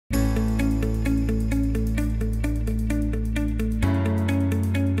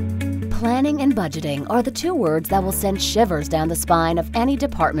Planning and budgeting are the two words that will send shivers down the spine of any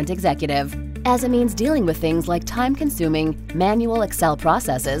department executive, as it means dealing with things like time-consuming, manual Excel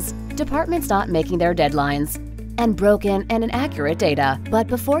processes, departments not making their deadlines, and broken and inaccurate data. But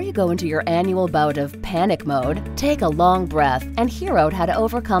before you go into your annual bout of panic mode, take a long breath and hear out how to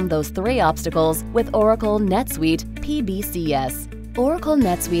overcome those three obstacles with Oracle NetSuite PBCS. Oracle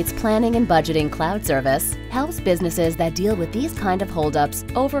NetSuite's Planning and Budgeting Cloud Service helps businesses that deal with these kind of holdups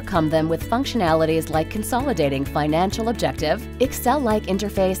overcome them with functionalities like consolidating financial objective, Excel-like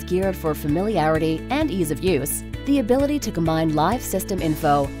interface geared for familiarity and ease of use, the ability to combine live system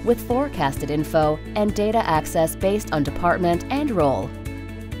info with forecasted info, and data access based on department and role.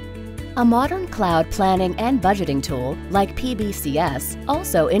 A modern cloud planning and budgeting tool like PBCS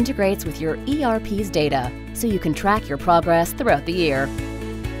also integrates with your ERP's data, so you can track your progress throughout the year.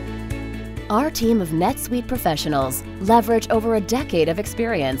 Our team of NetSuite professionals leverage over a decade of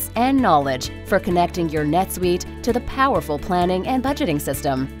experience and knowledge for connecting your NetSuite to the powerful planning and budgeting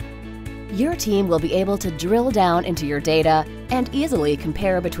system. Your team will be able to drill down into your data and easily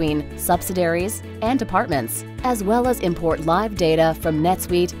compare between subsidiaries and departments, as well as import live data from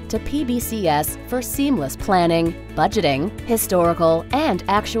NetSuite to PBCS for seamless planning, budgeting, historical, and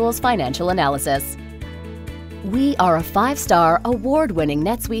actuals financial analysis. We are a 5-star award-winning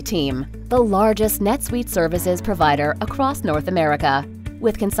NetSuite team, the largest NetSuite services provider across North America,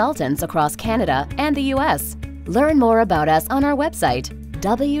 with consultants across Canada and the US. Learn more about us on our website,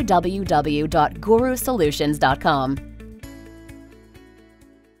 www.gurusolutions.com.